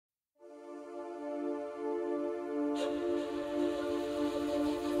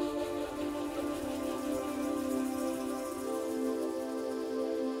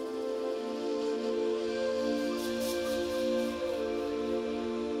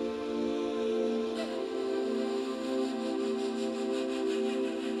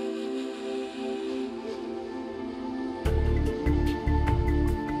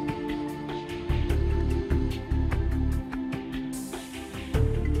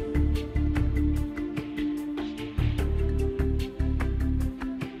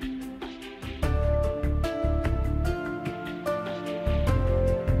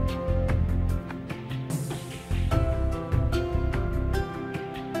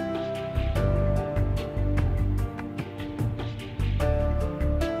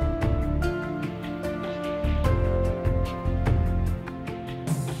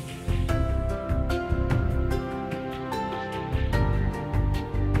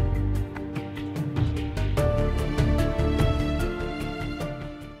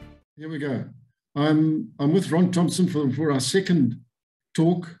go. I'm with Ron Thomson for our second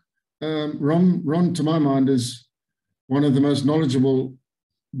talk. Ron, to my mind, is one of the most knowledgeable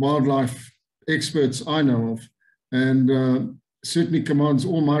wildlife experts I know of, and certainly commands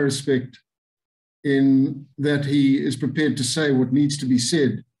all my respect in that he is prepared to say what needs to be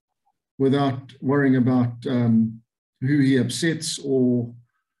said without worrying about who he upsets or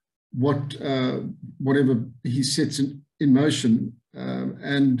whatever he sets in motion.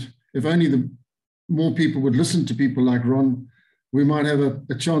 And if only the more people would listen to people like Ron, we might have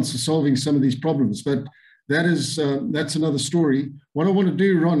a chance of solving some of these problems. But that's another story. What I want to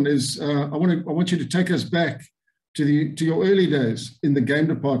do, Ron, is I want you to take us back to your early days in the game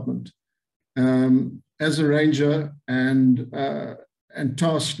department as a ranger and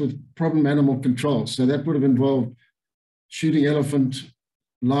tasked with problem animal control. So that would have involved shooting elephant,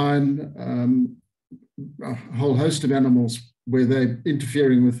 lion, a whole host of animals where they're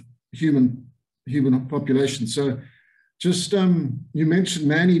interfering with human population. So just you mentioned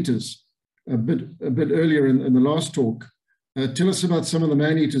man-eaters a bit earlier in the last talk. Tell us about some of the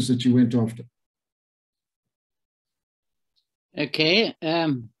man-eaters that you went after. Okay,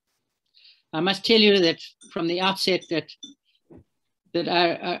 I must tell you that from the outset that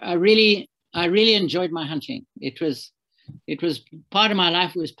I really enjoyed my hunting. It was part of my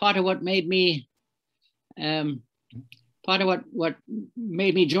life. It was part of what made me what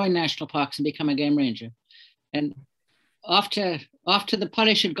made me join national parks and become a game ranger. And after the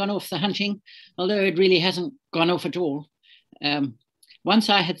polish had gone off the hunting, although it really hasn't gone off at all, once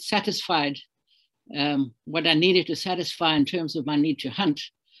I had satisfied what I needed to satisfy in terms of my need to hunt,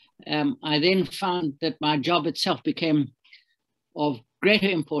 I then found that my job itself became of greater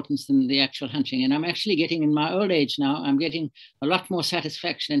importance than the actual hunting. And I'm actually getting, in my old age now, I'm getting a lot more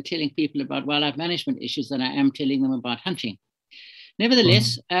satisfaction in telling people about wildlife management issues than I am telling them about hunting.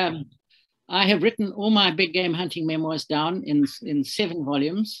 Nevertheless, I have written all my big game hunting memoirs down in 7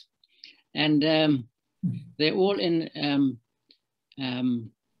 volumes, and they're all in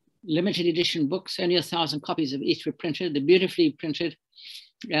limited edition books. Only 1,000 copies of each were printed. They're beautifully printed,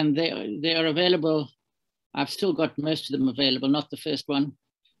 and they are available. I've still got most of them available, not the first one,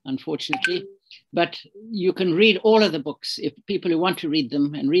 unfortunately. But you can read all of the books if people who want to read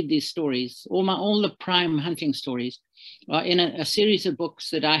them and read these stories. All the prime hunting stories are in a series of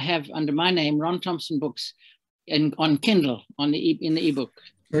books that I have under my name, Ron Thomson Books, on Kindle in the ebook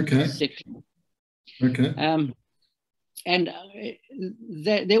section. Okay. And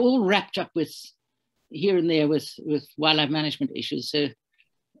they're all wrapped up with here and there with wildlife management issues. So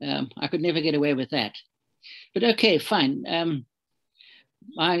I could never get away with that. But okay, fine.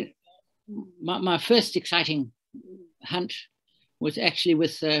 My first exciting hunt was actually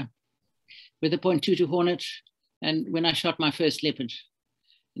with the .22 Hornet, and when I shot my first leopard,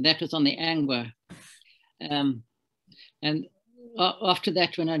 and that was on the Angwa. And after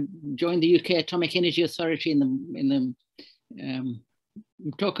that, when I joined the UK Atomic Energy Authority in the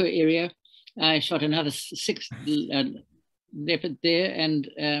Mtoko area, I shot another 6 leopard there, and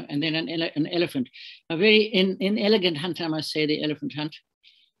then an elephant. A very inelegant hunt, I must say, the elephant hunt.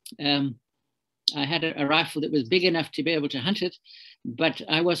 I had a rifle that was big enough to be able to hunt it, but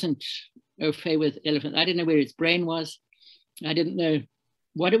I wasn't au fait with elephant. I didn't know where its brain was. I didn't know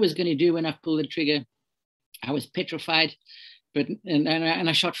what it was going to do when I pulled the trigger. I was petrified, and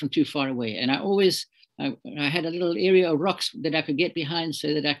I shot from too far away. And I had a little area of rocks that I could get behind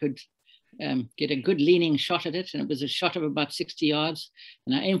so that I could get a good leaning shot at it. And it was a shot of about 60 yards.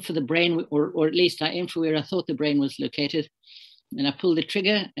 And I aimed for the brain, or at least I aimed for where I thought the brain was located. And I pulled the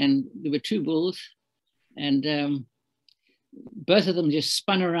trigger, and there were 2 bulls, and both of them just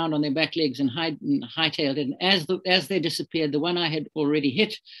spun around on their back legs and hightailed it. And as they disappeared, the one I had already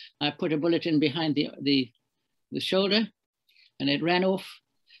hit, I put a bullet in behind the shoulder, and it ran off.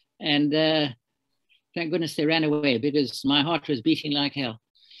 And thank goodness they ran away, because my heart was beating like hell.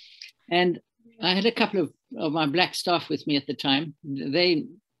 And I had a couple of my black staff with me at the time. They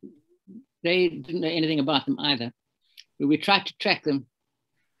didn't know anything about them either. But we tried to track them.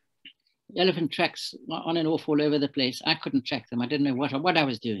 Elephant tracks on and off all over the place. I couldn't track them. I didn't know what I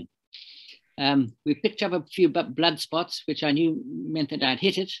was doing. We picked up a few blood spots, which I knew meant that I'd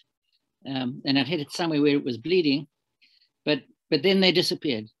hit it. And I'd hit it somewhere where it was bleeding. But then they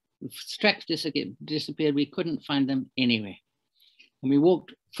disappeared. The tracks disappeared. We couldn't find them anywhere. And we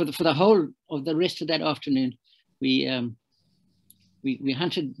walked for the whole of the rest of that afternoon. We We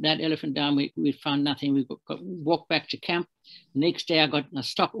hunted that elephant down. We found nothing. We walked back to camp. The next day, I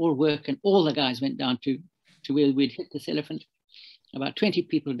stopped all work, and all the guys went down to where we'd hit this elephant. About 20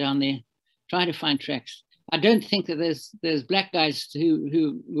 people down there trying to find tracks. I don't think that those black guys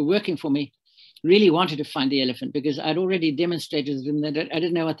who were working for me really wanted to find the elephant, because I'd already demonstrated to them that I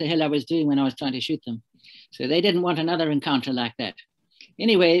didn't know what the hell I was doing when I was trying to shoot them. So they didn't want another encounter like that.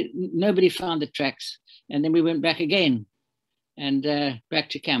 Anyway, nobody found the tracks. And then we went back again and back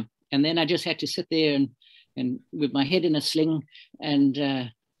to camp. And then I just had to sit there and with my head in a sling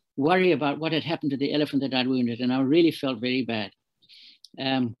and worry about what had happened to the elephant that I'd wounded. And I really felt very bad.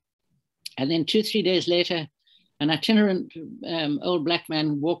 And then 2-3 days later, an itinerant old black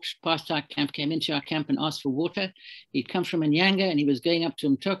man walked past our camp, came into our camp and asked for water. He'd come from Nyanga and he was going up to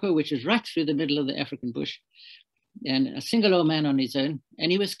Mtoko, which is right through the middle of the African bush, and a single old man on his own,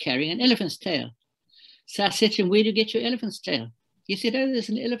 and he was carrying an elephant's tail. So I said to him, "Where do you get your elephant's tail?" He said, "Oh, there's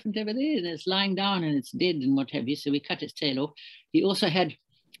an elephant over there and it's lying down and it's dead and what have you." So we cut its tail off. He also had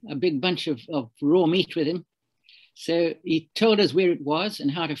a big bunch of raw meat with him. So he told us where it was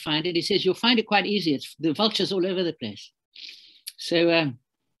and how to find it. He says, "You'll find it quite easy. It's the vultures all over the place." So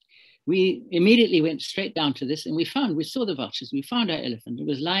we immediately went straight down to this and we saw the vultures. We found our elephant. It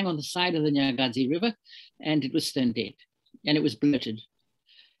was lying on the side of the Nyagazi River and it was stone dead and it was bloated.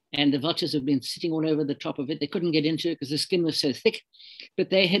 And the vultures had been sitting all over the top of it. They couldn't get into it because the skin was so thick, but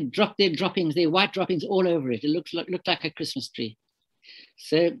they had dropped their droppings, their white droppings all over it. It looked like a Christmas tree.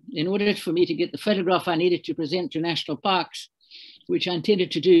 So in order for me to get the photograph I needed to present to national parks, which I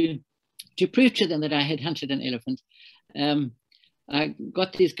intended to do to prove to them that I had hunted an elephant, I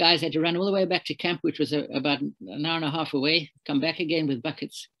got these guys, had to run all the way back to camp, which was about an hour and a half away, come back again with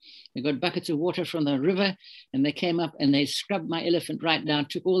buckets. They got buckets of water from the river and they came up and they scrubbed my elephant right down,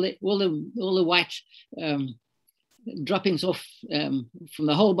 took all the white droppings off from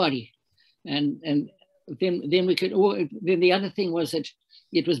the whole body. And then the other thing was that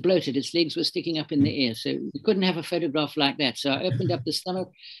it was bloated. Its legs were sticking up in the air. So we couldn't have a photograph like that. So I opened up the stomach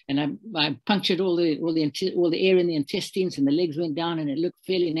and I punctured all the air in the intestines and the legs went down and it looked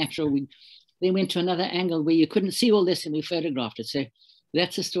fairly natural. We then went to another angle where you couldn't see all this and we photographed it. So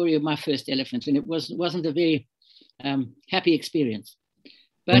that's the story of my first elephant. And it wasn't a very happy experience.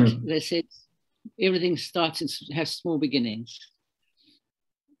 But they said everything starts and has small beginnings.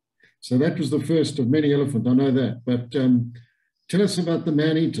 So that was the first of many elephants, I know that. But tell us about the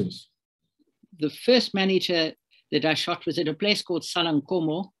man-eaters. The first man-eater that I shot was at a place called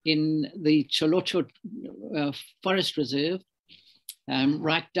Salankomo in the Cholocho Forest Reserve,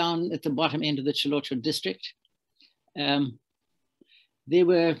 right down at the bottom end of the Cholocho district. There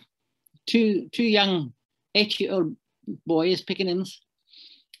were two young 8-year-old boys, pickaninnies.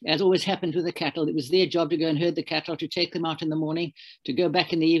 As always happened with the cattle, it was their job to go and herd the cattle, to take them out in the morning, to go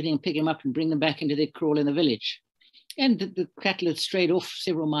back in the evening and pick them up and bring them back into their kraal in the village. And the cattle had strayed off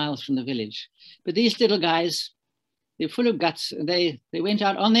several miles from the village. But these little guys, they're full of guts. And they went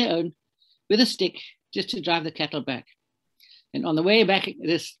out on their own with a stick just to drive the cattle back. And on the way back,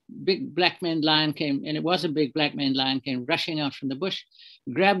 this big black maned lion came, and it was a big black maned lion, came rushing out from the bush,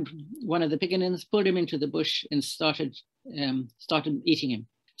 grabbed one of the pickaninnies, pulled him into the bush and started eating him.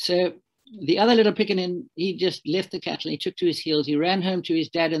 So the other little pickaninny, he just left the cattle, he took to his heels, he ran home to his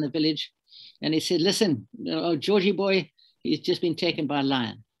dad in the village, and he said, "Listen, oh, Georgie boy, he's just been taken by a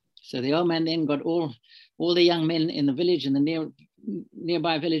lion." So the old man then got all the young men in the village and the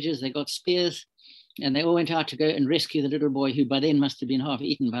nearby villages, they got spears, and they all went out to go and rescue the little boy, who by then must have been half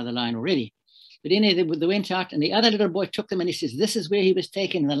eaten by the lion already. But anyway, they went out, and the other little boy took them, and he says, "This is where he was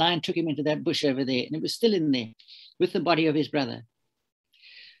taken." And the lion took him into that bush over there, and it was still in there with the body of his brother.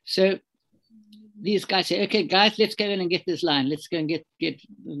 So these guys say, "Okay, guys, let's go in and get this lion. Let's go and get the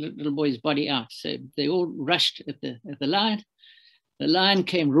little boy's body out." So they all rushed at the lion. The lion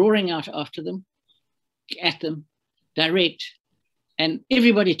came roaring out after them, at them, direct, and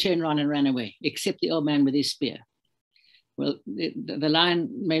everybody turned around and ran away, except the old man with his spear. Well, the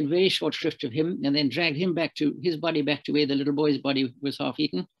lion made very short shrift of him and then dragged him his body back to where the little boy's body was half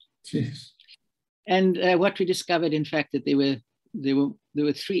eaten. Jeez. And what we discovered, in fact, that there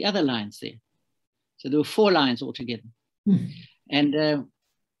were 3 other lions there. So there were 4 lions altogether. And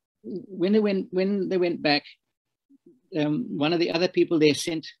when they went back, one of the other people there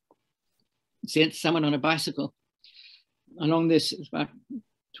sent someone on a bicycle along this, about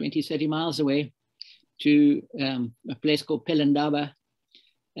 20, 30 miles away, to a place called Pelindaba,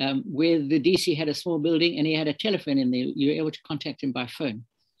 where the DC had a small building and he had a telephone in there. You were able to contact him by phone.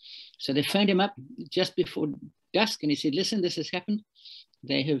 So they phoned him up just before dusk and he said, "Listen, this has happened.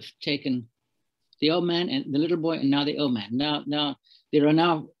 They have taken the old man and the little boy and now the old man. Now there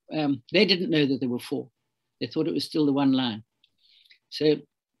are they didn't know that there were 4. They thought it was still the one lion." So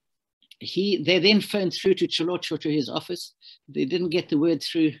they then phoned through to Cholocho, to his office. They didn't get the word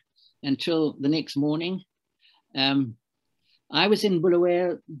through until the next morning. I was in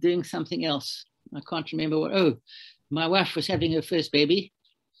Bulawayo doing something else. I can't remember what. Oh, my wife was having her first baby,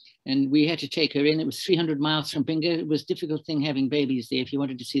 and we had to take her in. It was 300 miles from Binga. It was a difficult thing having babies there. If you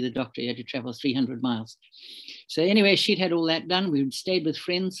wanted to see the doctor, you had to travel 300 miles. So anyway, she'd had all that done. We stayed with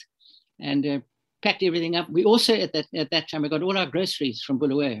friends and packed everything up. We also, at that time, we got all our groceries from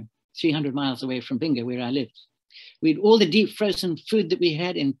Bulawayo, 300 miles away from Binga, where I lived. We had all the deep frozen food that we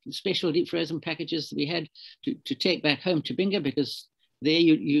had in special deep frozen packages that we had to take back home to Binga, because there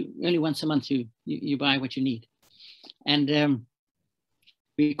you only once a month you buy what you need. And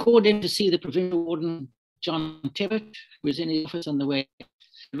we called in to see the provincial warden, John Tebbit, who was in his office on the way.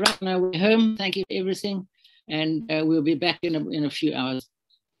 Right now we're home, thank you for everything, and we'll be back in a few hours'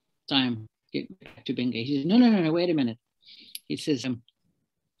 time, get back to Binga. He says, no, wait a minute. He says,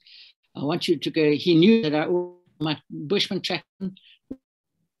 I want you to go. He knew that my bushman tracker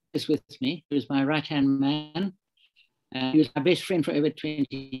was with me. He was my right-hand man. He was my best friend for over 20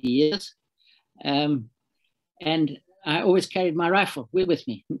 years. And I always carried my rifle with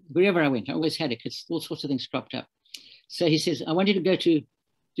me. Wherever I went, I always had it because all sorts of things cropped up. So he says, I want you to go to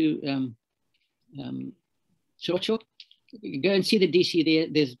Churchill. Go and see the DC there.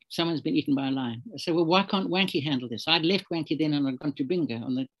 There's someone's been eaten by a lion. I said, well, why can't Wankie handle this? I'd left Wankie then and I'd gone to Binga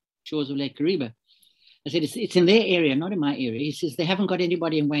on the shores of Lake Kariba. I said, it's in their area, not in my area. He says, they haven't got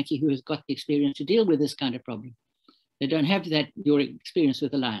anybody in Wankie who has got the experience to deal with this kind of problem. They don't have your experience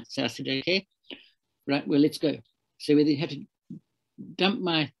with the lions. So I said, okay, right, well, let's go. So we had to dump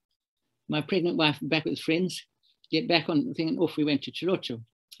my pregnant wife back with friends, get back on the thing, and off we went to Chirocho.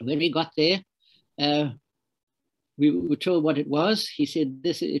 When we got there, we were told what it was. He said,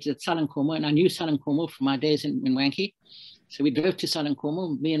 it's at Salankomo, and I knew Salankomo from my days in Wankie. So we drove to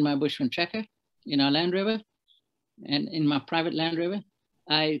Salankomo, me and my bushman tracker, in our Land Rover, and in my private Land Rover.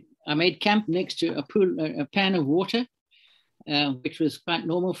 I made camp next to a pool, a pan of water, which was quite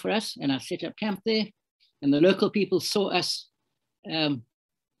normal for us, and I set up camp there. And the local people saw us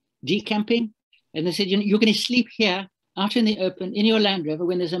decamping, and they said, you're going to sleep here out in the open in your Land Rover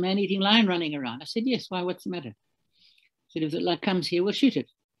when there's a man-eating lion running around. I said, yes, why, what's the matter? I said, if the lion comes here, we'll shoot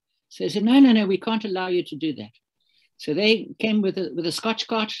it. So they said, no, we can't allow you to do that. So they came with a Scotch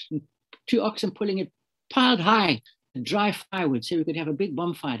cart and 2 oxen pulling it piled high, dry firewood, so we could have a big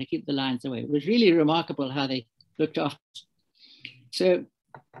bonfire to keep the lions away. It was really remarkable how they looked after us. So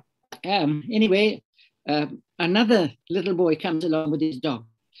anyway, another little boy comes along with his dog,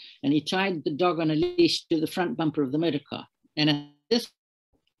 and he tied the dog on a leash to the front bumper of the motor car. And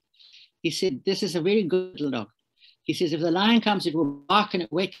he said, this is a very good little dog. He says, if the lion comes, it will bark and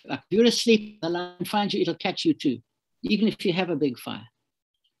it wake up. If you're asleep, the lion finds you, it'll catch you too, even if you have a big fire.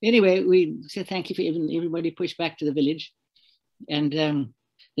 Anyway, we said thank you for everybody pushed back to the village. And the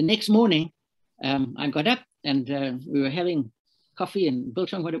next morning, I got up and we were having coffee and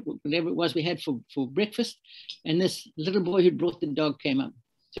biltong, whatever it was we had for breakfast. And this little boy who brought the dog came up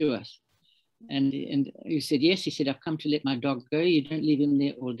to us. And he said, yes, he said, I've come to let my dog go. You don't leave him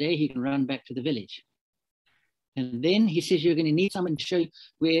there all day. He can run back to the village. And then he says, you're going to need someone to show you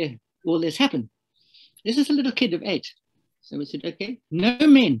where all this happened. This is a little kid of 8. So we said, okay, no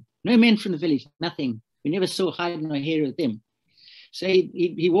men from the village, nothing. We never saw hide nor hair of them. So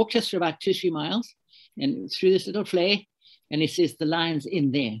he walked us for about 2-3 miles and through this little flay, and he says, the lion's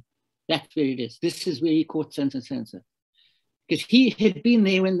in there. That's where it is. This is where he caught so and so. Because he had been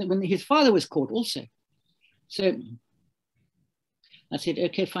there when his father was caught also. So I said,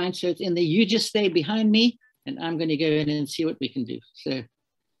 okay, fine. So it's in there. You just stay behind me, and I'm going to go in and see what we can do. So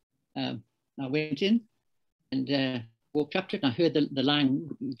I went in and walked up to it. And I heard the lion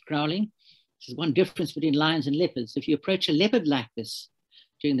growling. There's one difference between lions and leopards. If you approach a leopard like this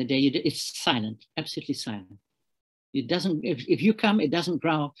during the day, it's silent, absolutely silent. It doesn't, if you come, it doesn't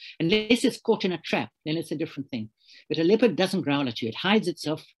growl, unless it's caught in a trap, then it's a different thing. But a leopard doesn't growl at you. It hides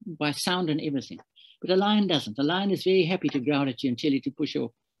itself by sound and everything. But a lion doesn't. A lion is very happy to growl at you and tell you to push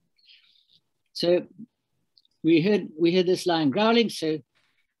off. So we heard this lion growling. So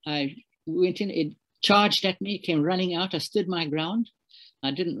I went in, it charged at me, came running out. I stood my ground.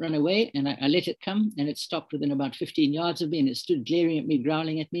 I didn't run away, and I let it come, and it stopped within about 15 yards of me, and it stood glaring at me,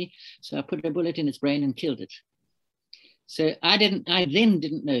 growling at me. So I put a bullet in its brain and killed it. So I then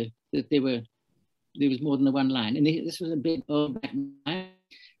didn't know that there was more than the one lion. And this was a big old black lion.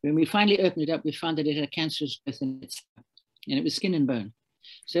 When we finally opened it up, we found that it had a cancerous growth in its stomach, and it was skin and bone.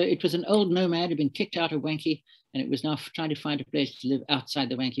 So it was an old nomad, had been kicked out of Wankie, and it was now trying to find a place to live outside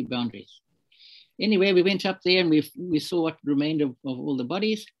the Wankie boundaries. Anyway, we went up there and we saw what remained of all the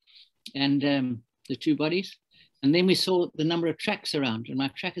bodies and the 2 bodies. And then we saw the number of tracks around. And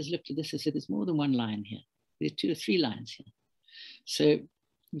my trackers looked at this and said, there's more than one lion here. There's 2 or 3 lions here. So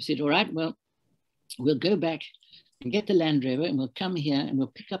we said, all right, well, we'll go back and get the Land Rover, and we'll come here and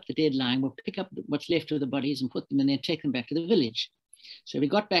we'll pick up the dead lion. We'll pick up what's left of the bodies and put them in there and take them back to the village. So we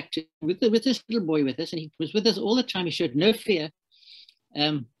got back to, with this little boy with us, and he was with us all the time. He showed no fear.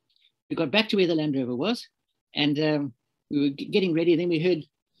 We got back to where the Land Rover was, and we were getting ready. Then we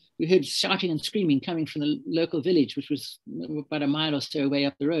heard shouting and screaming coming from the local village, which was about a mile or so away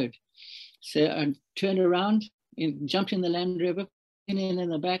up the road. So I turned around and jumped in the Land Rover, in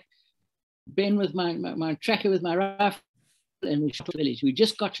the back, Ben with my tracker with my rifle, and we shot the village. We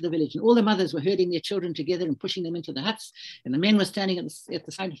just got to the village, and all the mothers were herding their children together and pushing them into the huts, and the men were standing at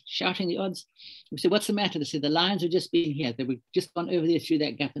the side shouting the odds. We said, what's the matter? They said, the lions have just been here. They were just gone over there through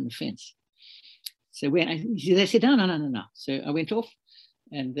that gap in the fence. So they said, no. So I went off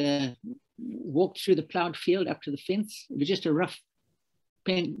and walked through the plowed field up to the fence. It was just a rough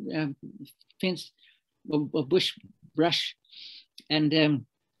fence of bush brush, and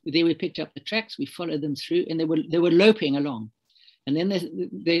there we picked up the tracks. We followed them through, and they were loping along, and then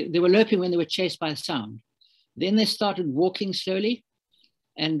they were loping when they were chased by sound. Then they started walking slowly,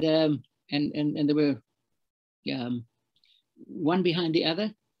 and they were one behind the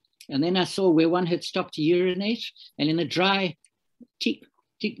other. And then I saw where one had stopped to urinate, and in a dry teak,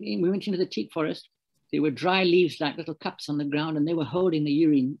 we went into the teak forest. There were dry leaves like little cups on the ground, and they were holding the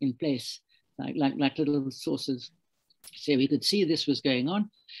urine in place, like little saucers. So we could see this was going on.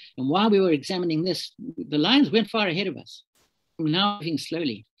 And while we were examining this, the lions went far ahead of us, now moving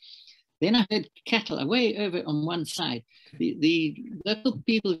slowly. Then I heard cattle away over on one side. The local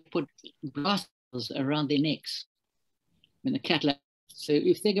people put glass around their necks when the cattle. So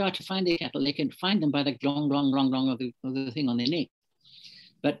if they go out to find their cattle, they can find them by the glong of the thing on their neck.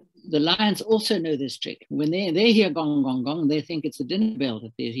 But the lions also know this trick. When they hear gong, gong, gong, they think it's the dinner bell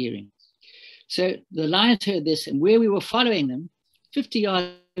that they're hearing. So the lions heard this, and where we were following them, 50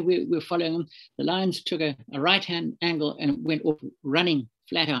 yards, we were following them, the lions took a right-hand angle and went off running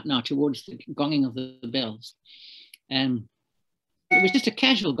flat out now towards the gonging of the bells. And it was just a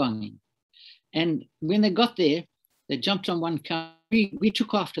casual gonging. And when they got there, they jumped on one cow. We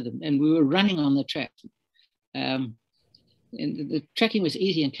took after them, and we were running on the track. And the trekking was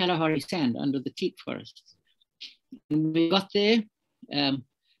easy in Kalahari sand under the teak forest. And we got there.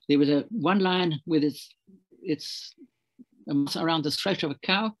 There was one lion with its around the throat of a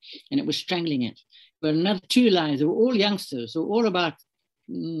cow, and it was strangling it. But another 2 lions, they were all youngsters, so all about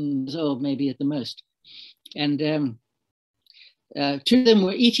years old, maybe at the most. And 2 of them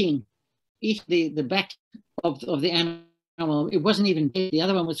were eating the back of the animal. It wasn't even dead. The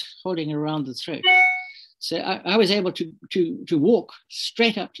other one was holding it around the throat. So I was able to walk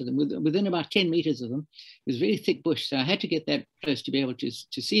straight up to them within about 10 meters of them. It was very thick bush, so I had to get that close to be able to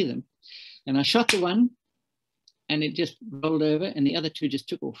see them. And I shot the one, and it just rolled over, and the other 2 just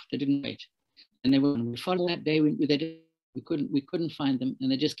took off. They didn't wait. And we followed that day. We couldn't find them,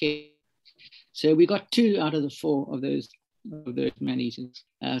 and they just came. So we got 2 out of the 4 of those man-eaters.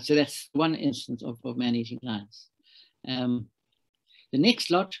 So that's one instance of man-eating lions. The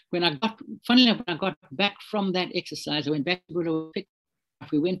next lot, when I got back from that exercise, I went back to Bulawayo.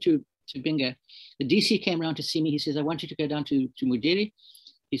 We went to Binga. The DC came around to see me. He says, I want you to go down to Mudiri.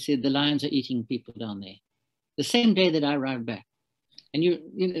 He said, the lions are eating people down there. The same day that I arrived back. And you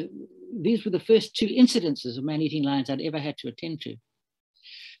know, these were the first 2 incidences of man-eating lions I'd ever had to attend to.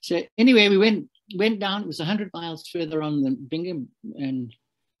 So anyway, we went down. It was 100 miles further on than Binga, and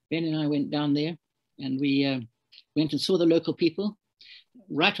Ben and I went down there, and we went and saw the local people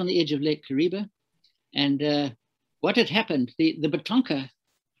right on the edge of Lake Kariba. And what had happened, the Batonka,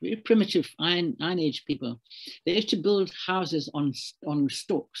 very primitive Iron Age people, they used to build houses on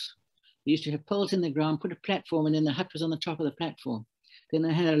stalks. They used to have poles in the ground, put a platform, and then the hut was on the top of the platform. Then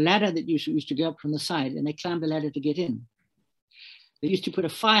they had a ladder that used to go up from the side, and they climbed the ladder to get in. They used to put a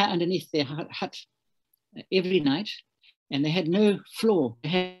fire underneath their hut every night, and they had no floor. They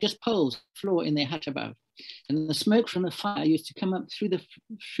had just poles, floor in their hut above. And the smoke from the fire used to come up through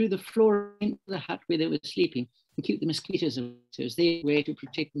the floor into the hut where they were sleeping and keep the mosquitoes away. So it was their way to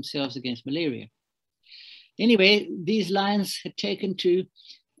protect themselves against malaria. Anyway, these lions had taken to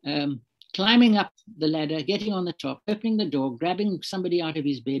climbing up the ladder, getting on the top, opening the door, grabbing somebody out of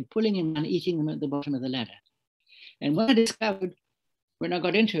his bed, pulling him and eating them at the bottom of the ladder. And what I discovered when I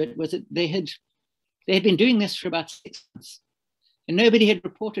got into it was that they had been doing this for about 6 months, and nobody had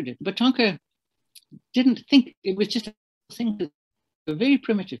reported it. Batonka didn't think it was just a thing. They were very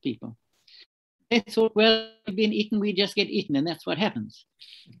primitive people. They thought, well, we've been eaten, we just get eaten, and that's what happens.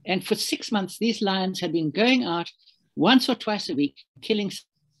 And for 6 months, these lions had been going out once or twice a week, killing,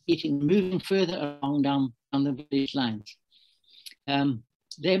 eating, moving further along down on the village lines.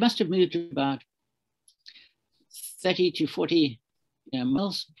 They must have moved about 30 to 40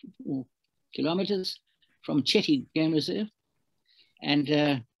 miles or kilometers from Chetty Game Reserve. And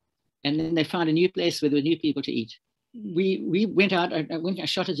then they found a new place where there were new people to eat. We went out, I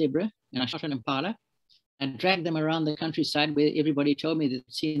shot a zebra and I shot an impala and dragged them around the countryside where everybody told me they'd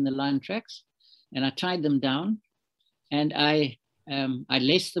seen the lion tracks. And I tied them down and I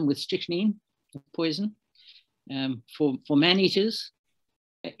laced them with strychnine, poison, for man-eaters.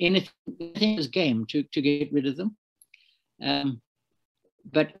 Anything was game to get rid of them.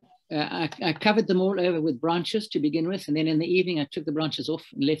 But I covered them all over with branches to begin with. And then in the evening, I took the branches off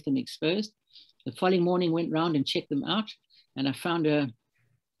and left them exposed. The following morning, went round and checked them out. And I found that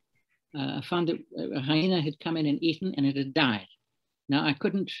a hyena had come in and eaten and it had died. Now I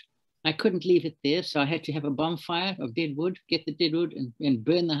couldn't leave it there. So I had to have a bonfire of dead wood, get the dead wood and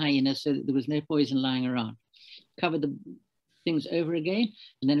burn the hyena so that there was no poison lying around. Covered the things over again.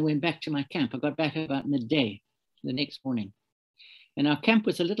 And then I went back to my camp. I got back about midday the next morning. And our camp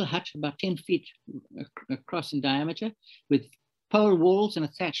was a little hut about 10 feet across in diameter with pole walls and a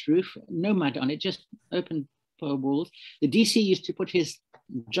thatched roof, no mud on it, just open pole walls. The DC used to put his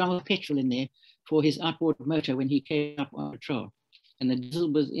drum of petrol in there for his outboard motor when he came up on patrol. And the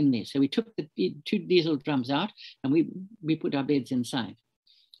diesel was in there. So we took the 2 diesel drums out and we put our beds inside.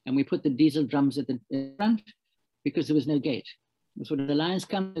 And we put the diesel drums at the front because there was no gate. So when the lions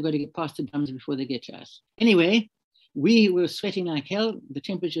come, they've got to get past the drums before they get to us. Anyway, we were sweating like hell. The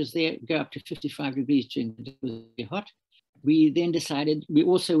temperatures there go up to 55 degrees during the day. It was very hot. We then decided, we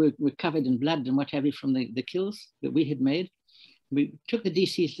also were covered in blood and what have you from the kills that we had made. We took the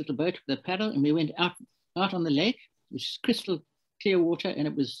DC's little boat with a paddle and we went out on the lake, which is crystal clear water, and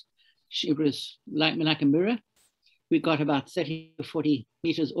it was like a mirror. We got about 30 or 40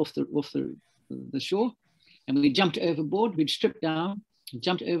 meters off the shore, and we jumped overboard. We'd stripped down,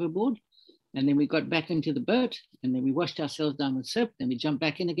 jumped overboard, and then we got back into the boat, and then we washed ourselves down with soap. Then we jumped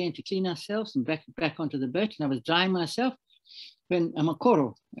back in again to clean ourselves and back onto the boat. And I was drying myself when a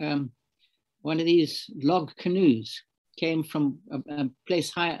makoro, one of these log canoes, came from a place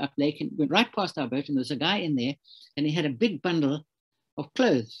higher up lake and went right past our boat. And there was a guy in there, and he had a big bundle of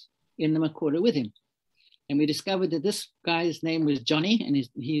clothes in the makoro with him. And we discovered that this guy's name was Johnny, and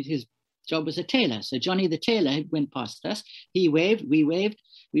his job was a tailor. So Johnny the tailor went past us. He waved, we waved.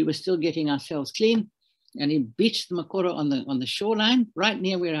 We were still getting ourselves clean. And he beached the makoro on the shoreline, right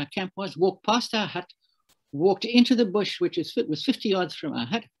near where our camp was, walked past our hut, walked into the bush, which was 50 yards from our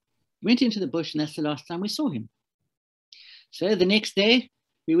hut, went into the bush, and that's the last time we saw him. So the next day,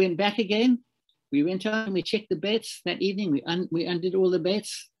 we went back again. We went out and we checked the baits that evening. We undid all the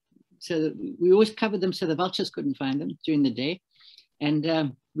baits. So that we always covered them so the vultures couldn't find them during the day.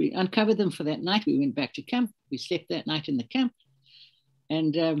 And we uncovered them for that night. We went back to camp. We slept that night in the camp.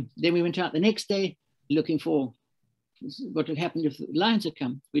 And then we went out the next day looking for what would happen if the lions had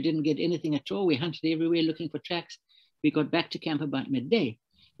come. We didn't get anything at all. We hunted everywhere looking for tracks. We got back to camp about midday.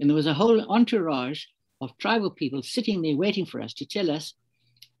 And there was a whole entourage of tribal people sitting there waiting for us to tell us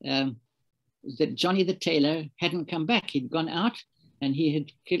that Johnny the tailor hadn't come back. He'd gone out and he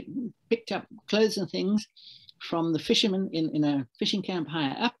had picked up clothes and things from the fishermen in a fishing camp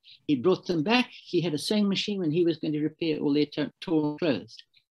higher up. He brought them back. He had a sewing machine and he was going to repair all their torn clothes.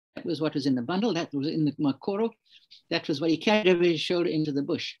 That was what was in the bundle. That was in the makoro. That was what he carried over his shoulder into the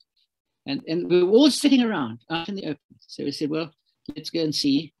bush. And we were all sitting around out in the open. So we said, well, let's go and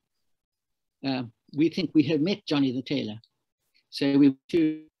see. We think we have met Johnny the tailor. So we'd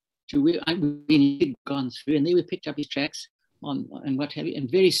gone through and there we picked up his tracks and what have you.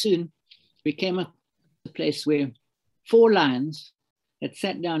 And very soon we came up to a place where 4 lions had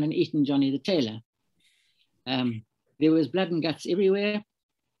sat down and eaten Johnny the tailor. There was blood and guts everywhere.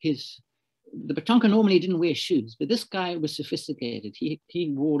 The Batonka normally didn't wear shoes, but this guy was sophisticated.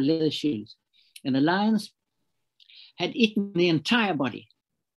 He wore leather shoes. And the lions had eaten the entire body.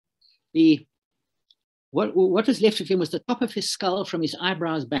 What was left of him was the top of his skull from his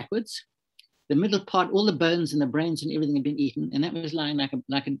eyebrows backwards. The middle part, all the bones and the brains and everything had been eaten, and that was lying like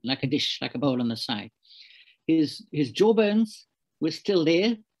a dish, like a bowl on the side. His jawbones were still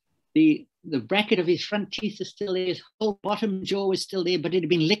there. The bracket of his front teeth is still there. His whole bottom jaw was still there, but it had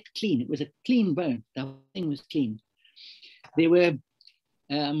been licked clean. It was a clean bone. The whole thing was clean. There were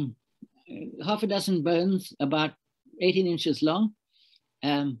half a dozen bones, about 18 inches long,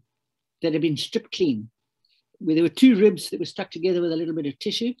 that had been stripped clean. There were 2 ribs that were stuck together with a little bit of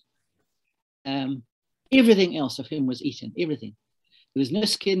tissue. Everything else of him was eaten, everything. There was no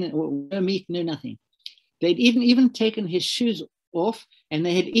skin, no meat, no nothing. They'd even taken his shoes off, and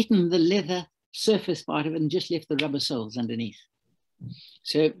they had eaten the leather surface part of it and just left the rubber soles underneath.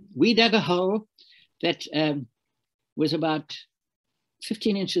 So we dug a hole that was about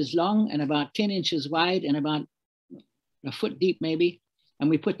 15 inches long and about 10 inches wide and about a foot deep maybe. And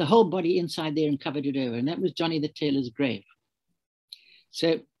we put the whole body inside there and covered it over. And that was Johnny the Tailor's grave.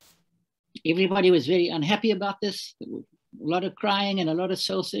 So everybody was very unhappy about this. There was a lot of crying and a lot of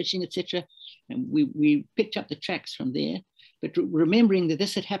soul searching, etc. And we picked up the tracks from there, but remembering that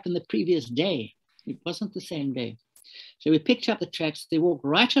this had happened the previous day. It wasn't the same day. So we picked up the tracks. They walked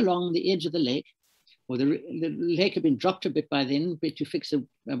right along the edge of the lake, or the lake had been dropped a bit by then, but to fix a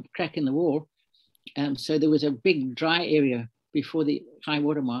crack in the wall. So there was a big dry area before the high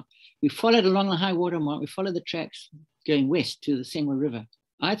water mark. We followed along the high water mark. We followed the tracks going west to the Sengwe River.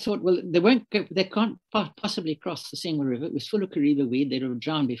 I thought, well, they can't possibly cross the Sengwe River. It was full of Kariba weed. They'd have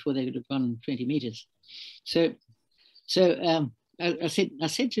drowned before they would have gone 20 meters. So I said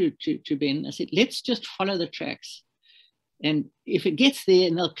to Ben, I said, let's just follow the tracks. And if it gets there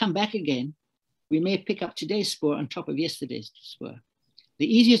and they'll come back again, we may pick up today's spoor on top of yesterday's spoor.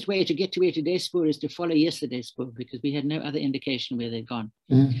 The easiest way to get to where today's spoor is to follow yesterday's spoor, because we had no other indication where they'd gone.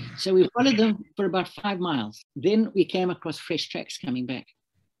 So we followed them for about 5 miles. Then we came across fresh tracks coming back.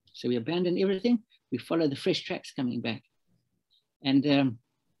 So we abandoned everything. We followed the fresh tracks coming back. And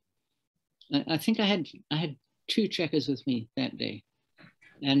I think I had 2 trackers with me that day.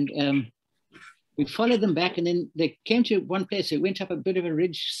 And we followed them back, and then they came to one place. So it went up a bit of a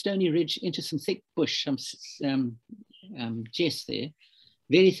ridge, stony ridge, into some thick bush, some jess there,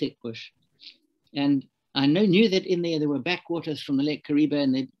 very thick bush. And I knew that in there were backwaters from the Lake Kariba,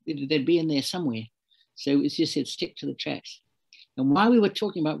 and they'd be in there somewhere. So it just said, stick to the tracks. And while we were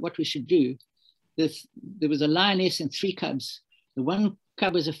talking about what we should do, there was a lioness and 3 cubs. The one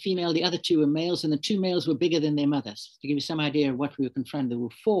cub was a female, the other 2 were males, and the 2 males were bigger than their mothers. To give you some idea of what we were confronted, there were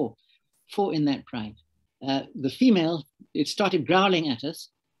four in that pride. The female, it started growling at us.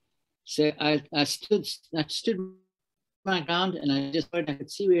 So I stood my ground, and I just thought I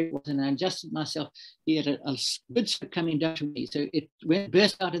could see where it was, and I adjusted myself. He had a good sword coming down to me. So it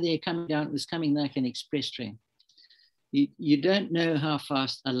burst out of there, coming down. It was coming like an express train. You don't know how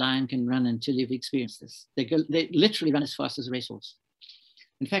fast a lion can run until you've experienced this. They literally run as fast as a racehorse.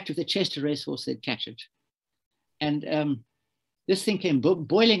 In fact, if they chased a racehorse, they'd catch it. And this thing came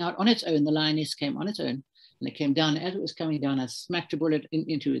boiling out on its own. The lioness came on its own, and it came down. As it was coming down, I smacked a bullet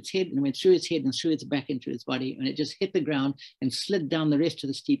into its head, and went through its head and through its back into its body, and it just hit the ground and slid down the rest of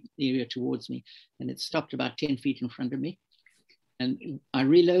the steep area towards me. And it stopped about 10 feet in front of me. And I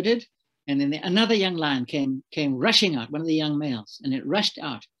reloaded. And then another young lion came rushing out, one of the young males, and it rushed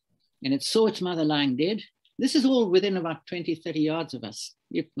out, and it saw its mother lying dead. This is all within about 20, 30 yards of us,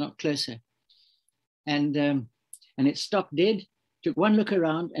 if not closer. And it stopped dead, took one look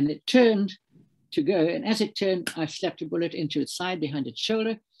around, and it turned to go. And as it turned, I slapped a bullet into its side behind its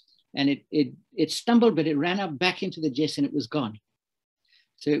shoulder, and it stumbled, but it ran up back into the jess, and it was gone.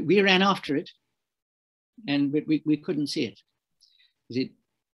 So we ran after it, and we couldn't see it.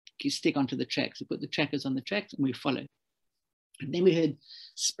 You stick onto the tracks. We put the trackers on the tracks, and we followed. And then we heard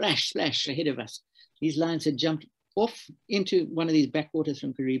splash, splash ahead of us. These lions had jumped off into one of these backwaters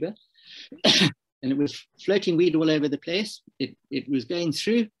from Kariba, and it was floating weed all over the place. It was going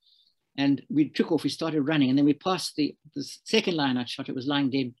through, and we took off. We started running, and then we passed the second lion I shot. It was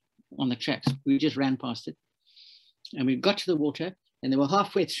lying dead on the tracks. We just ran past it, and we got to the water, and they were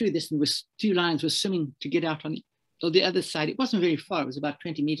halfway through this, and 2 lions were swimming to get out on the other side. It wasn't very far. It was about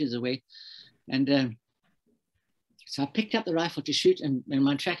 20 meters away. And so I picked up the rifle to shoot, and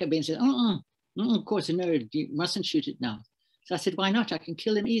my tracker Ben said, of course, no, you mustn't shoot it now. So I said, why not? I can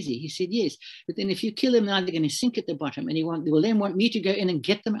kill them easy. He said, yes. But then if you kill them now, they're going to sink at the bottom, and they will then want me to go in and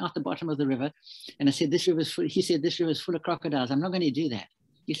get them out the bottom of the river. And I said, this river's full. He said, this river's full of crocodiles. I'm not going to do that.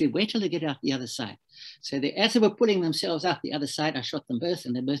 He said, wait till they get out the other side. So as they were pulling themselves out the other side, I shot them both,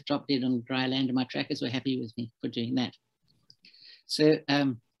 and they both dropped dead on dry land, and my trackers were happy with me for doing that. So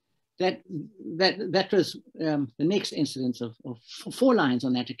that was the next incident of 4 lions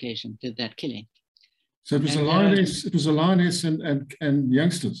on that occasion did that killing. So it was a lioness and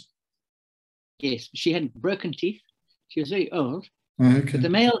youngsters. Yes, she had broken teeth. She was very old. Oh, okay. But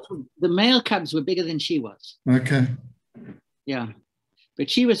the male cubs were bigger than she was. Okay. Yeah. But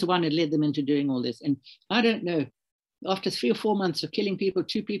she was the one who led them into doing all this. And I don't know, after 3 or 4 months of killing people,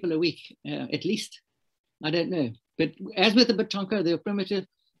 2 people a week, at least, I don't know. But as with the Batonka, they were primitive.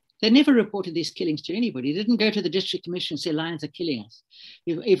 They never reported these killings to anybody. They didn't go to the district commission and say, lions are killing us.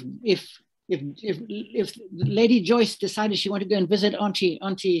 If Lady Joyce decided she wanted to go and visit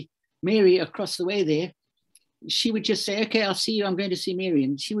Auntie Mary across the way there, she would just say, okay, I'll see you. I'm going to see Mary.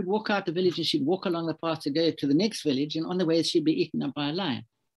 And she would walk out the village and she'd walk along the path to go to the next village. And on the way, she'd be eaten up by a lion.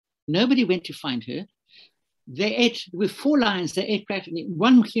 Nobody went to find her. They ate, with 4 lions, they ate practically,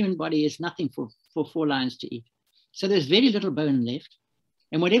 one human body is nothing for 4 lions to eat. So there's very little bone left.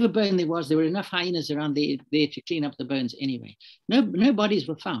 And whatever bone there was, there were enough hyenas around there to clean up the bones anyway. No bodies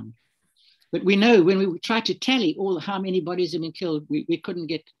were found. But we know when we tried to tally how many bodies have been killed, we couldn't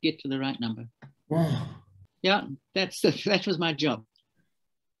get to the right number. Wow. Yeah, that was my job.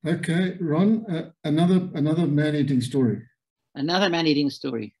 Okay, Ron, another man-eating story. Another man-eating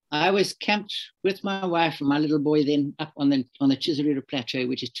story. I was camped with my wife and my little boy then up on the Chiserira Plateau,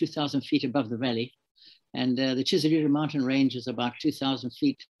 which is 2,000 feet above the valley. And the Chiserira mountain range is about 2,000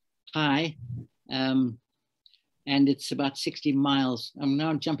 feet high. And it's about 60 miles. I'm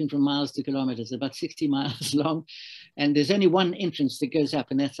now jumping from miles to kilometers, about 60 miles long. And there's only one entrance that goes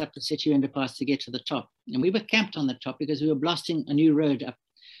up, and that's up the Setu Pass to get to the top. And we were camped on the top because we were blasting a new road up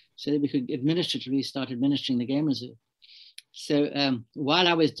so that we could administratively start administering the game reserve. So while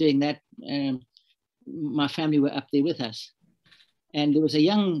I was doing that, my family were up there with us. And there was a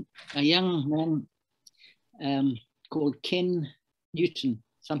young man called Ken Newton,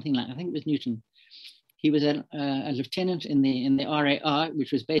 something like, I think it was Newton. He was a lieutenant in the RAR,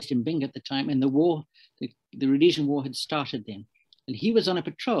 which was based in Bing at the time, and the Rhodesian War had started then. And he was on a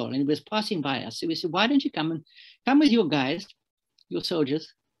patrol, and he was passing by us. So we said, why don't you come with your guys, your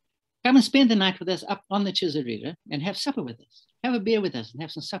soldiers, come and spend the night with us up on the Chiserira and have supper with us. Have a beer with us and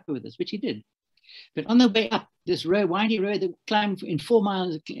have some supper with us, which he did. But on the way up this windy road that climbed in 4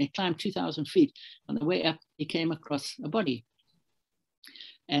 miles, climbed 2,000 feet. On the way up, he came across a body.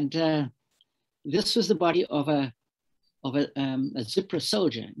 And this was the body of a Zipra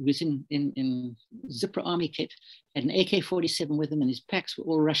soldier. He was in Zipra army kit, had an AK-47 with him, and his packs were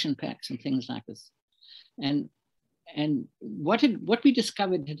all Russian packs and things like this. And what we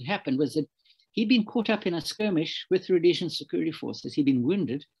discovered had happened was that he'd been caught up in a skirmish with the Rhodesian security forces. He'd been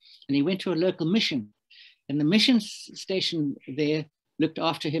wounded, and he went to a local mission. And the mission station there looked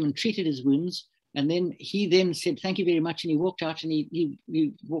after him and treated his wounds. And then he said, thank you very much. And he walked out and he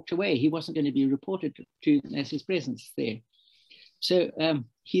walked away. He wasn't going to be reported to as his presence there. So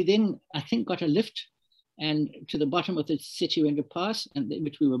he then, I think, got a lift and to the bottom of the Setu Pass,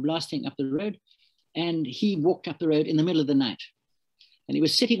 which we were blasting up the road. And he walked up the road in the middle of the night. And he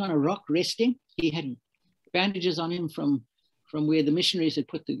was sitting on a rock resting. He had bandages on him from where the missionaries had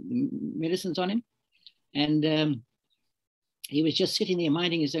put the medicines on him. And he was just sitting there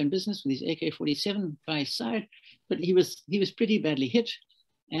minding his own business with his AK-47 by his side, but he was pretty badly hit.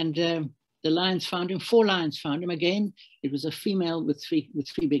 And the lions found him. 4 lions found him. Again, it was a female with three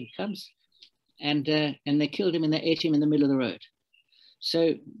big cubs, and they killed him and they ate him in the middle of the road.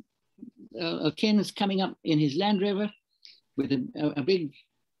 So Ken is coming up in his Land Rover with a big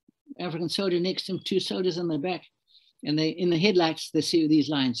African soldier next to him, 2 soldiers on the back, and they in the headlights they see these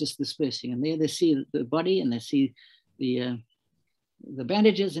lions just dispersing, and there they see the body and they see the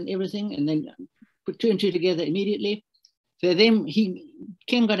bandages and everything, and then put 2 and 2 together immediately. So then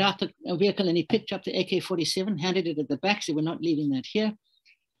Ken got out the vehicle and he picked up the AK-47, handed it at the back, so we're not leaving that here.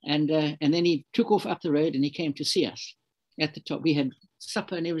 And then he took off up the road and he came to see us at the top. We had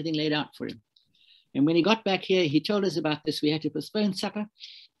supper and everything laid out for him. And when he got back here, he told us about this. We had to postpone supper.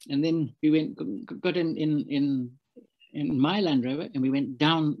 And then we got in my Land Rover and we went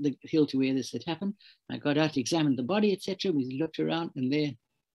down the hill to where this had happened. I got out, examined the body, etc. We looked around and there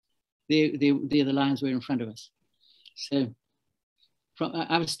the lions were in front of us. So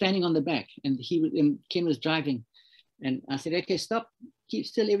I was standing on the back and Ken was driving, and I said, okay, stop, keep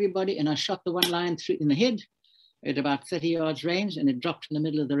still everybody. And I shot the one lion in the head at about 30 yards range, and it dropped in the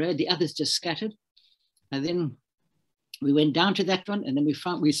middle of the road. The others just scattered. And then we went down to that one, and then we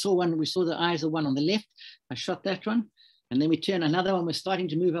saw the eyes of one on the left. I shot that one. And then we turned, another one was starting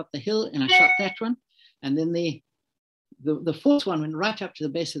to move up the hill, and I shot that one. And then the 4th one went right up to the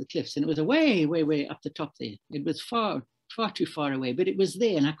base of the cliffs, and it was a way, way, way up the top there. It was far, far too far away, but it was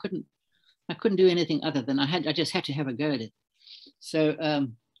there, and I couldn't do anything other than I just had to have a go at it. So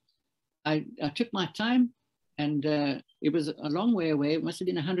I took my time, and it was a long way away. It must have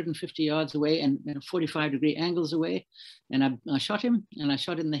been 150 yards away and 45-degree angles away. And I shot him, and I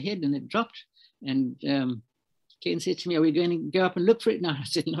shot in the head, and it dropped. And Ken said to me, are we going to go up and look for it? No, I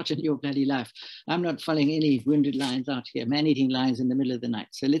said, not in your bloody life. I'm not following any wounded lions out here, man-eating lions in the middle of the night.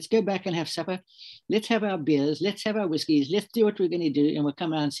 So let's go back and have supper. Let's have our beers. Let's have our whiskeys. Let's do what we're going to do, and we'll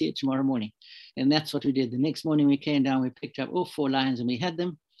come out and see it tomorrow morning. And that's what we did. The next morning we came down, we picked up all 4 lions, and we had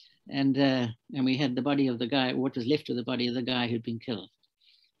them. And we had the body of the guy, what was left of the body of the guy who'd been killed.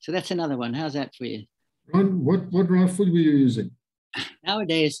 So that's another one. How's that for you? Ron, what rifle were you using?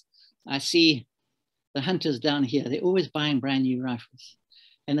 Nowadays, I see the hunters down here, they're always buying brand new rifles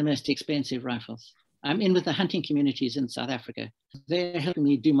and the most expensive rifles. I'm in with the hunting communities in South Africa. They're helping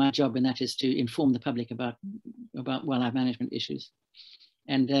me do my job, and that is to inform the public about wildlife management issues.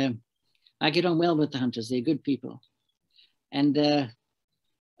 And I get on well with the hunters. They're good people. And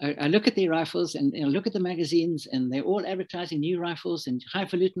I look at their rifles and I look at the magazines, and they're all advertising new rifles and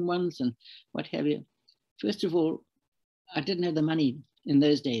highfalutin ones and what have you. First of all, I didn't have the money in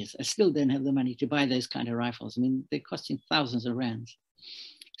those days. I still don't have the money to buy those kind of rifles. I mean, they're costing thousands of rands.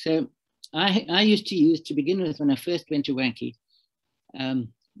 So I used to use, to begin with, when I first went to Wankie,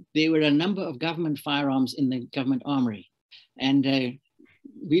 there were a number of government firearms in the government armory. And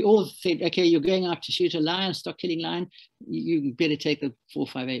we all said, okay, you're going out to shoot a lion, start killing lion, you better take the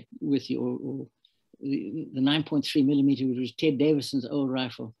 4.58 with you, or the 9.3 millimeter, which was Ted Davison's old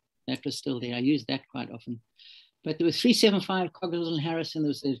rifle. That was still there. I used that quite often. But there was 375 Coggles and Harrison, there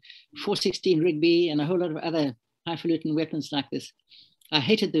was a 416 Rigby, and a whole lot of other highfalutin weapons like this. I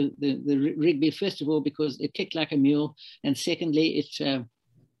hated the Rigby, first of all, because it kicked like a mule, and secondly,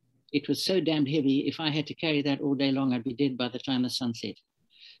 it was so damned heavy. If I had to carry that all day long, I'd be dead by the time the sun set.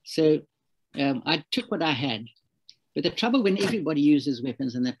 So I took what I had. But the trouble when everybody uses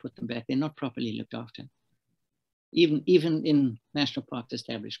weapons and they put them back, they're not properly looked after, even in national park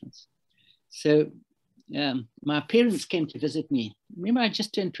establishments. So my parents came to visit me. Remember, I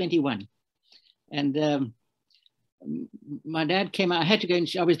just turned 21. And my dad came out. I had to go and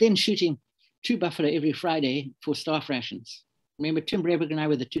I was then shooting 2 buffalo every Friday for staff rations. Remember, Tim Breivik and I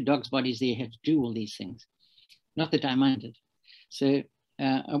were the 2 dogs' bodies there, had to do all these things. Not that I minded. So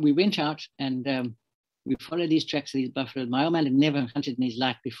we went out and we followed these tracks of these buffalo. My old man had never hunted in his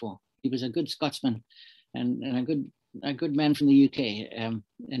life before. He was a good Scotsman and a good man from the UK. And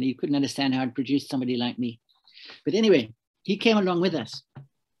he couldn't understand how I'd produced somebody like me. But anyway, he came along with us.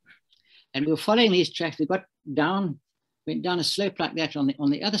 And we were following these tracks. We got down, went down a slope like that. On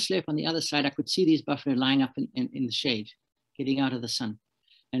the other slope, on the other side, I could see these buffalo lying up in the shade, getting out of the sun.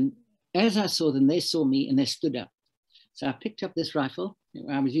 And as I saw them, they saw me and they stood up. So I picked up this rifle.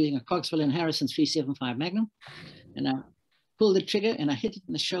 I was using a Cogswell and Harrison 375 Magnum. And I pulled the trigger and I hit it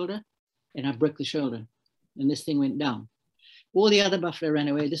in the shoulder and I broke the shoulder. And this thing went down. All the other buffalo ran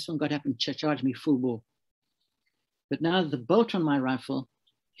away. This one got up and charged me full bore. But now the bolt on my rifle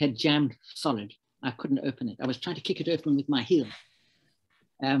had jammed solid. I couldn't open it. I was trying to kick it open with my heel.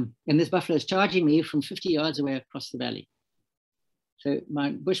 And this buffalo is charging me from 50 yards away across the valley. So my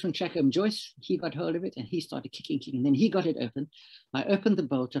bushman tracker, Joyce, he got hold of it and he started kicking, and then he got it open. I opened the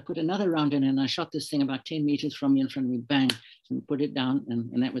bolt, I put another round in, and I shot this thing about 10 meters from me in front of me, bang, and put it down,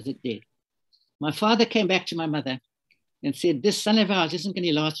 and that was it, dead. My father came back to my mother and said, this son of ours isn't going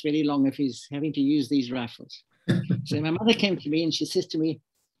to last very long if he's having to use these rifles. So my mother came to me and she says to me,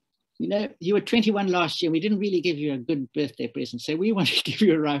 you know, you were 21 last year. We didn't really give you a good birthday present. So we want to give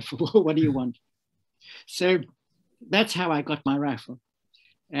you a rifle. What do you want? So that's how I got my rifle.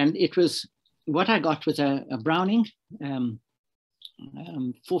 And it was, what I got was a Browning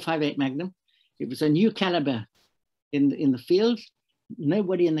 4.58 Magnum. It was a new caliber in the field.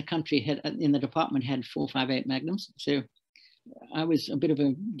 Nobody in the country in the department had 4.58 Magnums. So I was a bit of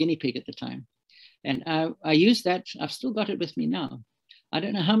a guinea pig at the time. And I used that. I've still got it with me now. I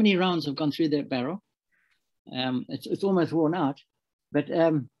don't know how many rounds have gone through that barrel. It's almost worn out, but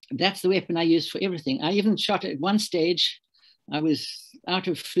that's the weapon I use for everything. I even shot at one stage. I was out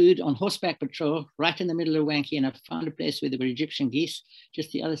of food on horseback patrol right in the middle of Wankie, and I found a place where there were Egyptian geese,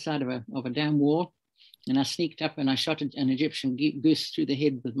 just the other side of a damn wall. And I sneaked up and I shot an Egyptian goose through the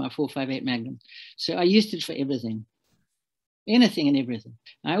head with my 4.58 Magnum. So I used it for everything, anything and everything.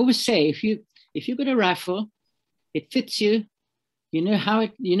 I always say, if you've got a rifle, it fits you, you know how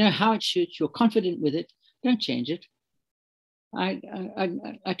it shoots, you're confident with it, don't change it. I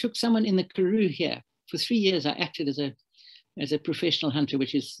took someone in the Karoo here. For 3 years, I acted as a professional hunter,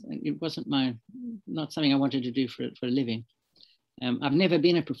 it wasn't not something I wanted to do for a living. I've never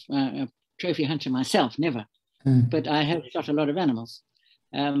been a trophy hunter myself, never. But I have shot a lot of animals.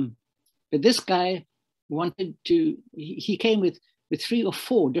 But this guy he came with 3 or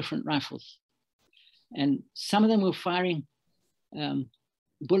 4 different rifles. And some of them were firing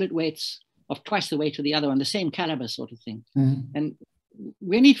bullet weights of twice the weight of the other one, the same caliber sort of thing. And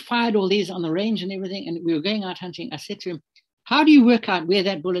when he fired all these on the range and everything, and we were going out hunting, I said to him, how do you work out where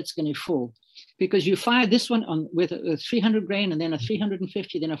that bullet's going to fall? Because you fire this one with a 300 grain and then a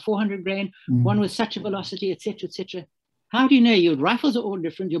 350, then a 400 grain, one with such a velocity, etc., etc. How do you know? Your rifles are all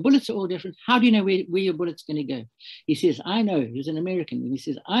different, your bullets are all different. How do you know where your bullet's going to go? He says, I know. He's an American. And he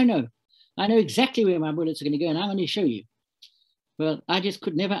says, I know. I know exactly where my bullets are going to go, and I'm going to show you. Well, I just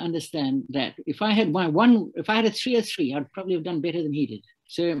could never understand that. If I had a 303, I'd probably have done better than he did.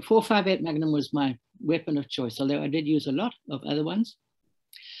 So 4.58 Magnum was my weapon of choice, although I did use a lot of other ones.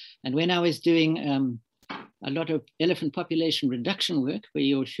 And when I was doing a lot of elephant population reduction work, where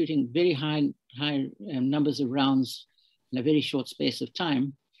you're shooting very high numbers of rounds in a very short space of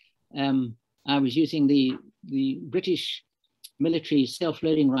time, I was using the British military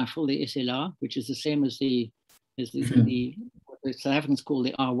self-loading rifle, the SLR, which is the same as the South Africans call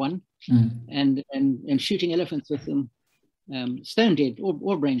the R1, and shooting elephants with them, stone dead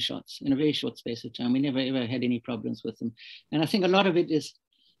or brain shots in a very short space of time. We never ever had any problems with them. And I think a lot of it is,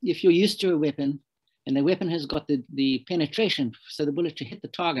 if you're used to a weapon and the weapon has got the penetration, so the bullet to hit the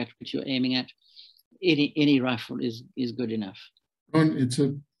target which you're aiming at, any rifle is good enough. Ron,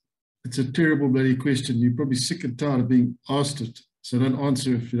 it's a terrible bloody question. You're probably sick and tired of being asked it, so don't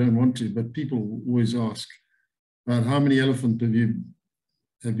answer if you don't want to, but people always ask about how many elephant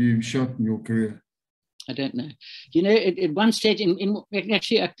have you shot in your career? I don't know. You know, at one stage,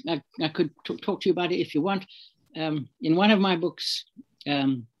 actually, I could talk to you about it if you want. In one of my books,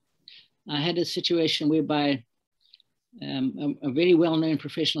 I had a situation whereby a very well-known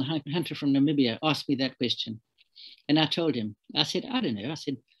professional hunter from Namibia asked me that question. And I told him, I said, I don't know. I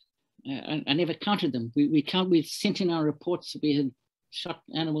said, I never counted them. We sent in our reports. We had shot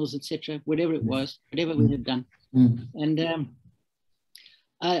animals, etc., whatever it was, whatever we had done. And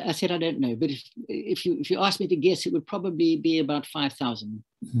I said, I don't know. But if you ask me to guess, it would probably be about 5,000.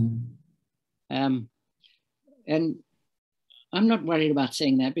 And I'm not worried about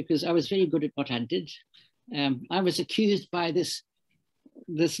saying that, because I was very good at what I did. I was accused by this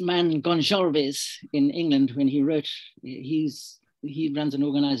man Gonçalves in England when he wrote, he runs an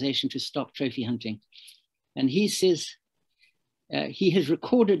organization to stop trophy hunting. And he says he has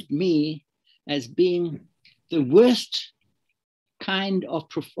recorded me as being the worst kind of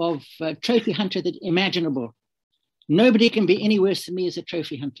trophy hunter that imaginable. Nobody can be any worse than me as a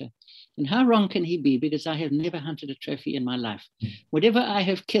trophy hunter. And how wrong can he be? Because I have never hunted a trophy in my life. Whatever I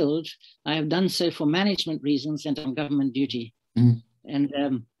have killed, I have done so for management reasons and on government duty.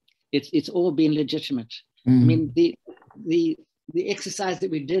 And it's all been legitimate. I mean, the exercise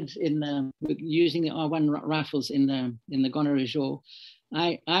that we did in using the R1 rifles in the Ghana-Rougeau,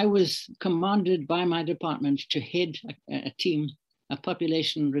 I was commanded by my department to head a team, a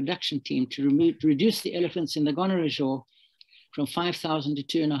population reduction team, to reduce the elephants in the Ghana-Rougeau from 5,000 to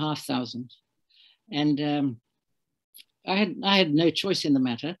 2,500. And I had no choice in the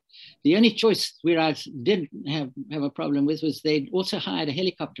matter. The only choice where I did have a problem with was they'd also hired a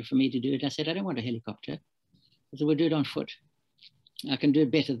helicopter for me to do it. I said, I don't want a helicopter. I said, we'll do it on foot. I can do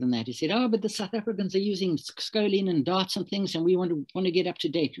it better than that. He said, oh, but the South Africans are using scoline and darts and things, and we want to get up to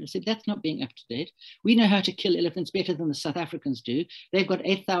date. I said, that's not being up to date. We know how to kill elephants better than the South Africans do. They've got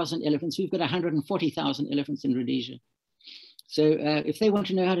 8,000 elephants. We've got 140,000 elephants in Rhodesia. So if they want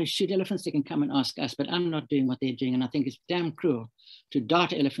to know how to shoot elephants, they can come and ask us, but I'm not doing what they're doing. And I think it's damn cruel to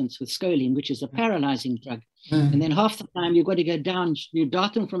dart elephants with scoline, which is a paralyzing drug. And then half the time you've got to go down, you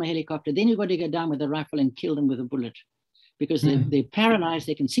dart them from a helicopter, then you've got to go down with a rifle and kill them with a bullet, because they're paralyzed,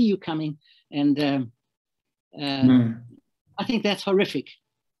 they can see you coming. And I think that's horrific,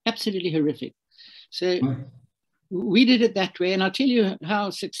 absolutely horrific. So we did it that way. And I'll tell you how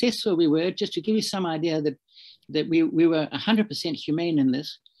successful we were, just to give you some idea that we were 100% humane in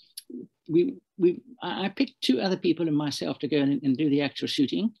this. I picked two other people and myself to go and do the actual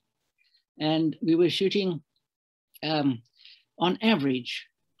shooting. And we were shooting, on average,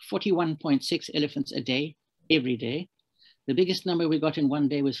 41.6 elephants a day, every day. The biggest number we got in one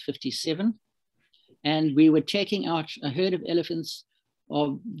day was 57. And we were taking out a herd of elephants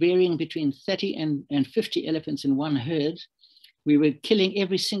of varying between 30 and 50 elephants in one herd. We were killing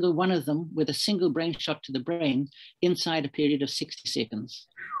every single one of them with a single brain shot to the brain inside a period of 60 seconds.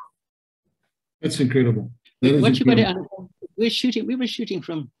 That's incredible. What you got to understand, we were shooting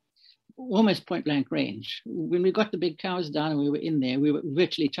from almost point blank range. When we got the big cows down and we were in there, we were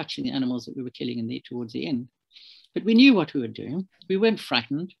virtually touching the animals that we were killing in there towards the end. But we knew what we were doing. We weren't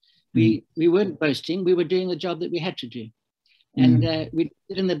frightened. We weren't boasting. We were doing the job that we had to do. And we did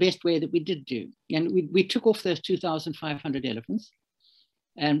it in the best way that we did do. And we took off those 2,500 elephants,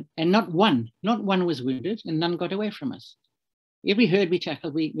 and not one was wounded, and none got away from us. Every herd we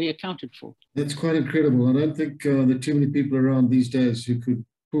tackled, we accounted for. That's quite incredible. I don't think there are too many people around these days who could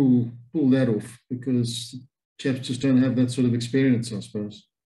pull that off, because chaps just don't have that sort of experience, I suppose.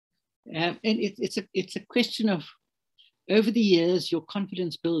 And it's a question of, over the years, your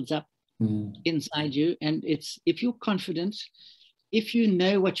confidence builds up inside you. And if you're confident, if you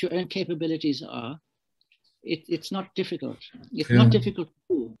know what your own capabilities are, it's not difficult. It's not difficult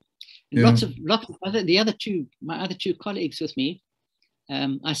to do. Lots of my other two colleagues with me,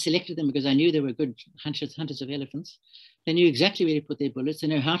 I selected them because I knew they were good hunters of elephants. They knew exactly where to put their bullets. They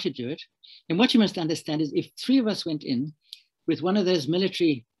know how to do it. And what you must understand is if three of us went in with one of those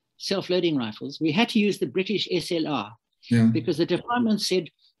military self-loading rifles, we had to use the British SLR because the department said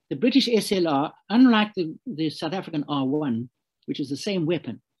the British SLR, unlike the South African R1, which is the same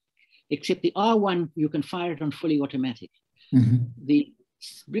weapon, except the R1, you can fire it on fully automatic. The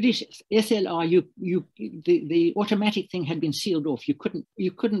British SLR, the automatic thing had been sealed off. You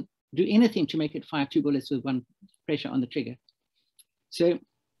couldn't do anything to make it fire two bullets with one pressure on the trigger. So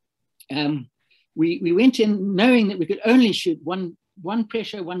we went in knowing that we could only shoot one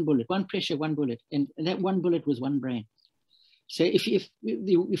pressure, one bullet, one pressure, one bullet, and that one bullet was one brain. So if you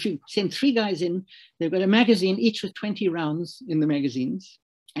send three guys in, they've got a magazine, each with 20 rounds in the magazines,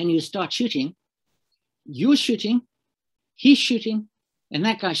 and you start shooting, you're shooting, he's shooting, and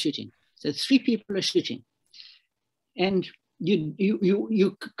that guy's shooting. So three people are shooting. And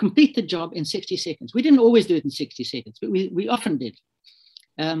you complete the job in 60 seconds. We didn't always do it in 60 seconds, but we often did.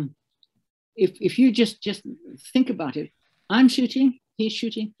 If you just think about it, I'm shooting, he's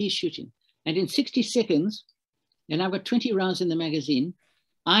shooting, he's shooting. And in 60 seconds, and I've got 20 rounds in the magazine,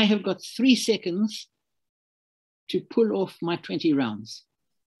 I have got 3 seconds to pull off my 20 rounds.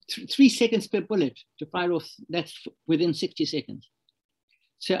 3 seconds per bullet to fire off, that's within 60 seconds.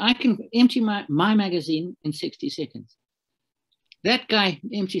 So I can empty my magazine in 60 seconds. That guy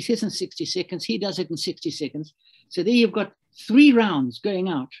empties his in 60 seconds, he does it in 60 seconds. So there you've got 3 rounds going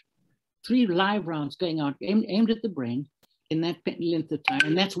out, 3 live rounds going out, aimed at the brain in that length of time.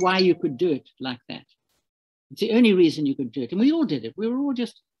 And that's why you could do it like that. It's the only reason you could do it. And we all did it. We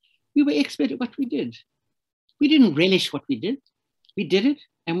were expert at what we did. We didn't relish what we did. We did it,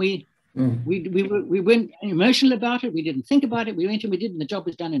 and we weren't emotional about it. We didn't think about it. We went and we did, and the job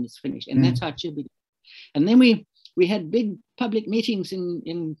was done and it's finished. And that's how it should be. And then we had big public meetings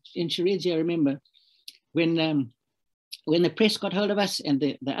in Rhodesia, I remember, when the press got hold of us and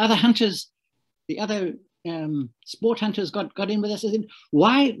the other hunters, the other sport hunters got in with us and said,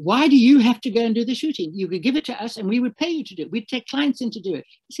 why do you have to go and do the shooting? You could give it to us and we would pay you to do it. We'd take clients in to do it.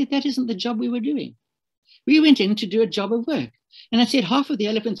 I said, that isn't the job we were doing. We went in to do a job of work. And I said, half of the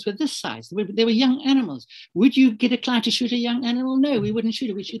elephants were this size. They were young animals. Would you get a client to shoot a young animal? No, we wouldn't shoot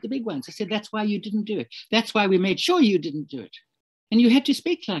it. We'd shoot the big ones. I said, that's why you didn't do it. That's why we made sure you didn't do it. And you had to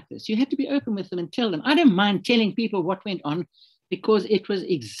speak like this. You had to be open with them and tell them. I don't mind telling people what went on because it was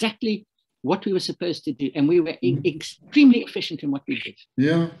exactly what we were supposed to do. And we were extremely efficient in what we did.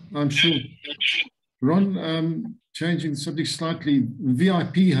 Yeah, I'm sure. Ron, changing the subject slightly,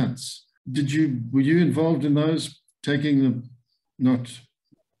 VIP hunts. Were you involved in those? Taking them?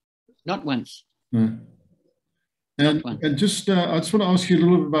 Not once. No. And just, I just want to ask you a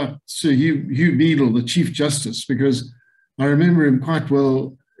little bit about Sir Hugh Beadle, the Chief Justice, because I remember him quite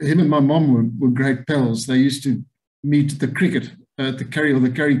well. Him and my mom were great pals. They used to meet at the cricket, at the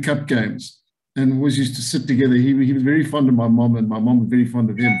Curry Cup games, and always used to sit together. He was very fond of my mom, and my mom was very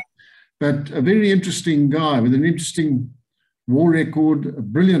fond of him. But a very interesting guy with an interesting war record, a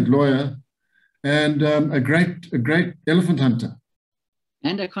brilliant lawyer, and a great elephant hunter.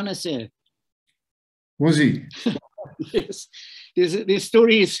 And a connoisseur. Was he? Yes. There's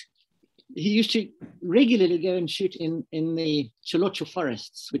stories. He used to regularly go and shoot in the Cholocho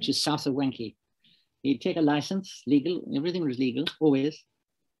forests, which is south of Wankie. He'd take a license, legal, everything was legal, always.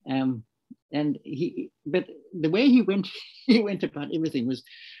 But the way he went about everything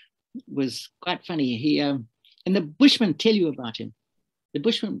was quite funny. And the Bushmen tell you about him. The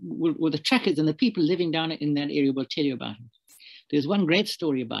Bushmen, or the trackers and the people living down in that area will tell you about him. There's one great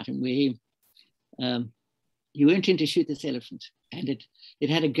story about him where he went in to shoot this elephant, and it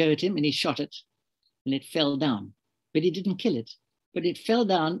had a go at him, and he shot it, and it fell down. But he didn't kill it. But it fell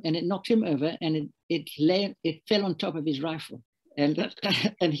down, and it knocked him over, and it fell on top of his rifle. And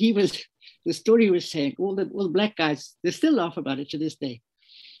the story was saying, all the black guys, they still laugh about it to this day.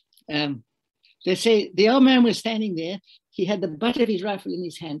 They say the old man was standing there. He had the butt of his rifle in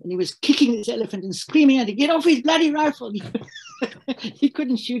his hand, and he was kicking this elephant and screaming at it, "Get off his bloody rifle!" He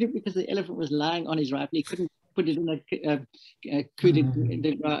couldn't shoot it because the elephant was lying on his rifle. He couldn't put it in a coup de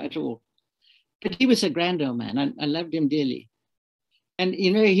grace at all. But he was a grand old man. I loved him dearly. And,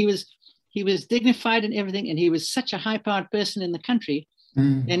 you know, he was dignified and everything, and he was such a high-powered person in the country.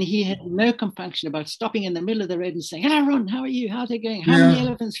 And he had no compunction about stopping in the middle of the road and saying, "Hello, Ron, how are you? How's it going? How many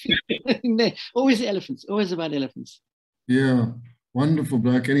elephants?" Always elephants, always about elephants. Yeah, wonderful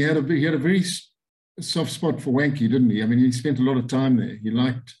bloke. And he had a very a soft spot for Wanky, didn't he? I mean, he spent a lot of time there. He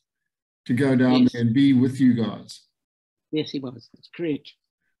liked to go down there and be with you guys. Yes, he was. That's correct.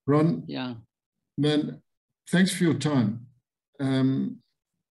 Ron, yeah, man, thanks for your time.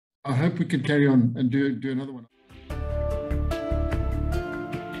 I hope we can carry on and do another one.